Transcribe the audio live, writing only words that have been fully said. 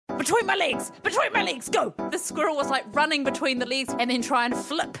between my legs, go. The squirrel was like running between the legs and then try and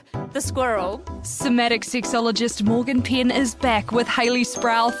flip the squirrel. Somatic sexologist Morgan Penn is back with Hayley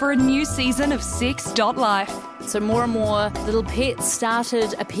Sproul for a new season of Sex.Life. So more and more little pets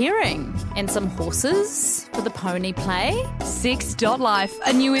started appearing, and some horses for the pony play. Sex.Life,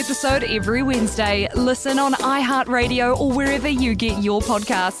 a new episode every Wednesday. Listen on iHeartRadio or wherever you get your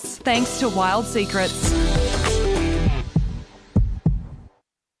podcasts. Thanks to Wild Secrets.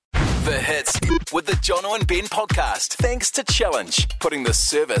 The Hits with the Jono and Ben podcast. Thanks to Challenge, putting the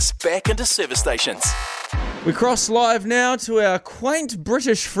service back into service stations. We cross live now to our quaint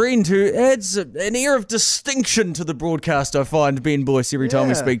British friend who adds an air of distinction to the broadcast, I find, Ben Boyce, every time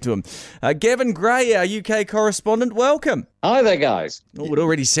we speak to him. Gavin Grey, our UK correspondent, welcome. Hi there, guys. Oh, it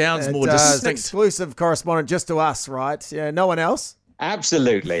already sounds more It's an distinct. exclusive correspondent just to us, right? Yeah, no one else?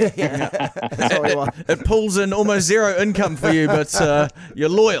 Absolutely. That's what we want. It pulls in almost zero income for you, but you're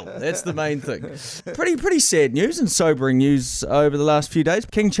loyal. That's the main thing. Pretty sad news and sobering news over the last few days.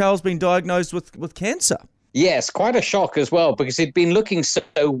 King Charles been diagnosed with cancer. Yes, quite a shock as well, because he'd been looking so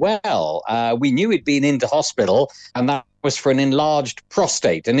well. We knew he'd been into hospital, and that was for an enlarged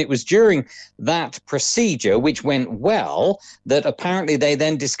prostate. And it was during that procedure, which went well, that apparently they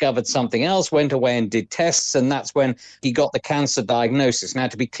then discovered something else, went away and did tests, and that's when he got the cancer diagnosis. Now,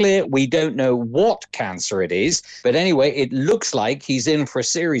 to be clear, we don't know what cancer it is, but anyway, it looks like he's in for a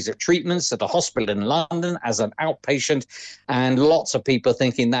series of treatments at a hospital in London as an outpatient, and lots of people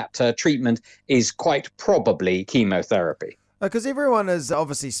thinking that treatment is quite probably chemotherapy. Because everyone is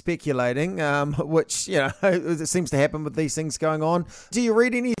obviously speculating, which, it seems to happen with these things going on. Do you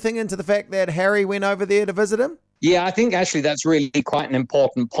read anything into the fact that Harry went over there to visit him? Yeah, I think actually that's really quite an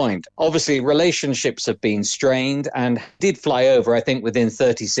important point. Obviously, relationships have been strained and did fly over, I think, within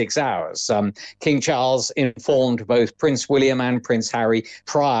 36 hours. King Charles informed both Prince William and Prince Harry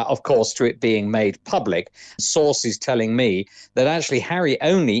prior, of course, to it being made public. Sources telling me that actually Harry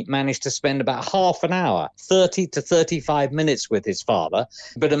only managed to spend about half an hour, 30 to 35 minutes with his father.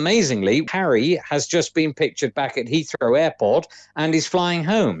 But amazingly, Harry has just been pictured back at Heathrow Airport and is flying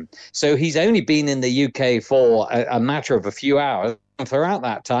home. So he's only been in the UK for a matter of a few hours. And throughout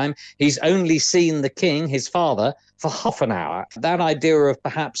that time, he's only seen the king, his father, for half an hour. That idea of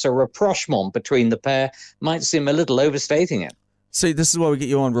perhaps a rapprochement between the pair might seem a little overstating it. See, this is why we get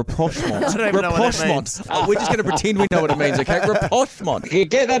you on rapprochement. I don't even know what that means. We're just going to pretend we know what it means, okay? Rapprochement. You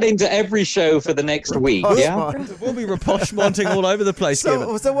get that into every show for the next week, yeah? We'll be rapprochementing all over the place,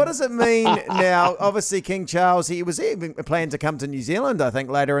 Kevin. So what does it mean now? Obviously, King Charles, he was even planning to come to New Zealand, I think,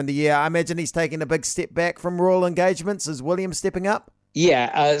 later in the year. I imagine he's taking a big step back from royal engagements. Is William stepping up?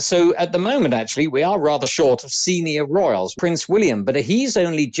 Yeah, so at the moment, actually, we are rather short of senior royals. Prince William, but he's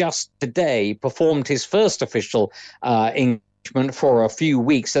only just today performed his first official engagement for a few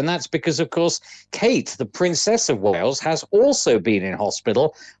weeks, and that's because, of course, Kate, the Princess of Wales, has also been in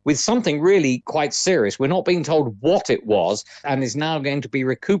hospital with something really quite serious. We're not being told what it was, and is now going to be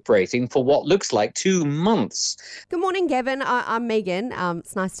recuperating for what looks like 2 months. Good morning, Gavin. I'm Megan.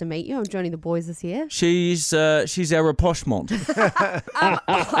 It's nice to meet you. I'm joining the boys this year. She's our rapprochement. I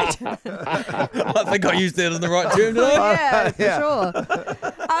think I used that in the right term, did I? Yeah, for sure.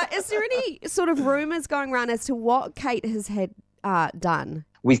 Is there any sort of rumours going around as to what Kate has had done?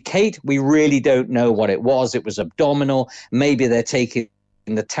 With Kate, we really don't know what it was. It was abdominal. Maybe they're taking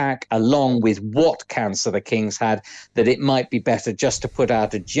the tack along with what cancer the king's had, that it might be better just to put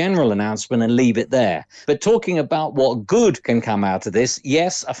out a general announcement and leave it there. But talking about what good can come out of this,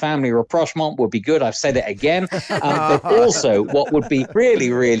 yes, a family rapprochement would be good. I've said it again. But also what would be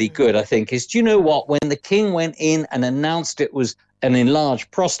really, really good, I think, is, do you know what? When the king went in and announced it was an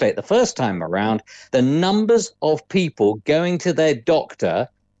enlarged prostate the first time around, the numbers of people going to their doctor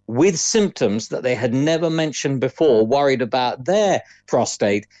with symptoms that they had never mentioned before, worried about their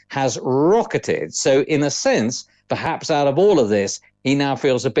prostate, has rocketed. So in a sense, perhaps out of all of this, he now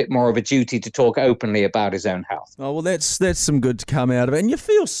feels a bit more of a duty to talk openly about his own health. Oh, well, that's some good to come out of it. And you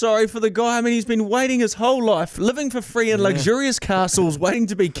feel sorry for the guy. I mean, he's been waiting his whole life, living for free in luxurious castles, waiting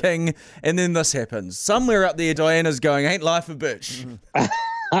to be king, and then this happens. Somewhere up there, Diana's going, ain't life a bitch?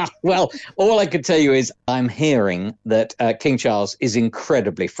 Well, all I can tell you is I'm hearing that King Charles is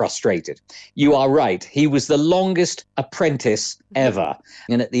incredibly frustrated. You are right. He was the longest apprentice ever.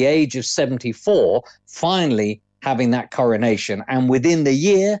 And at the age of 74, finally having that coronation, and within the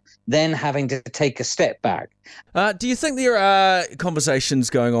year, then having to take a step back. Do you think there are conversations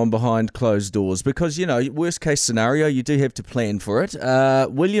going on behind closed doors? Because, worst case scenario, you do have to plan for it.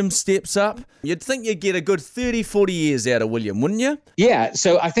 William steps up. You'd think you'd get a good 30, 40 years out of William, wouldn't you? Yeah,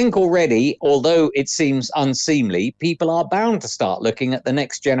 so I think already, although it seems unseemly, people are bound to start looking at the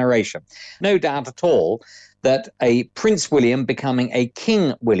next generation. No doubt at all that a Prince William becoming a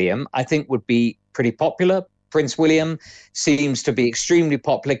King William, I think, would be pretty popular. Prince William seems to be extremely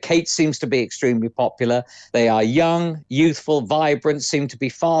popular. Kate seems to be extremely popular. They are young, youthful, vibrant, seem to be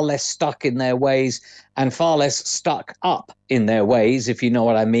far less stuck in their ways and far less stuck up in their ways, if you know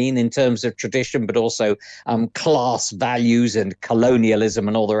what I mean, in terms of tradition, but also class values and colonialism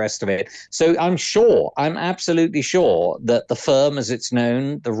and all the rest of it. So I'm absolutely sure that the firm, as it's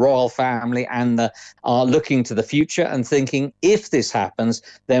known, the royal family are looking to the future and thinking, if this happens,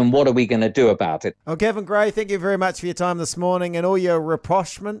 then what are we going to do about it? Oh, Gavin Grey, thank you very much for your time this morning and all your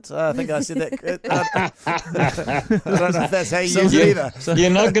rapprochement. I think I said that. I don't know if that's how you use it either. You're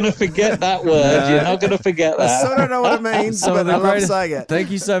not going to forget that word. You're not going to forget that. I still don't know what it means, but I love saying it.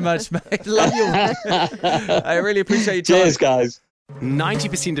 Thank you so much, mate. Love you. I really appreciate your time. Cheers, guys.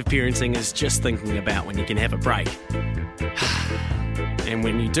 90% of parenting is just thinking about when you can have a break. And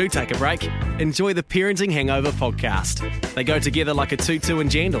when you do take a break, enjoy the Parenting Hangover podcast. They go together like a tutu and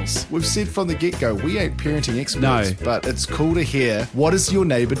jandals. We've said from the get-go, we ain't parenting experts, but it's cool to hear, what is your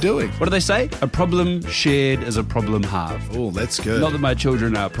neighbour doing? What do they say? A problem shared is a problem halved. Oh, that's good. Not that my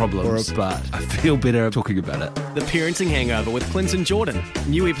children are problems, but I feel better talking about it. The Parenting Hangover with Clinton Jordan.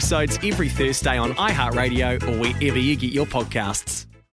 New episodes every Thursday on iHeartRadio or wherever you get your podcasts.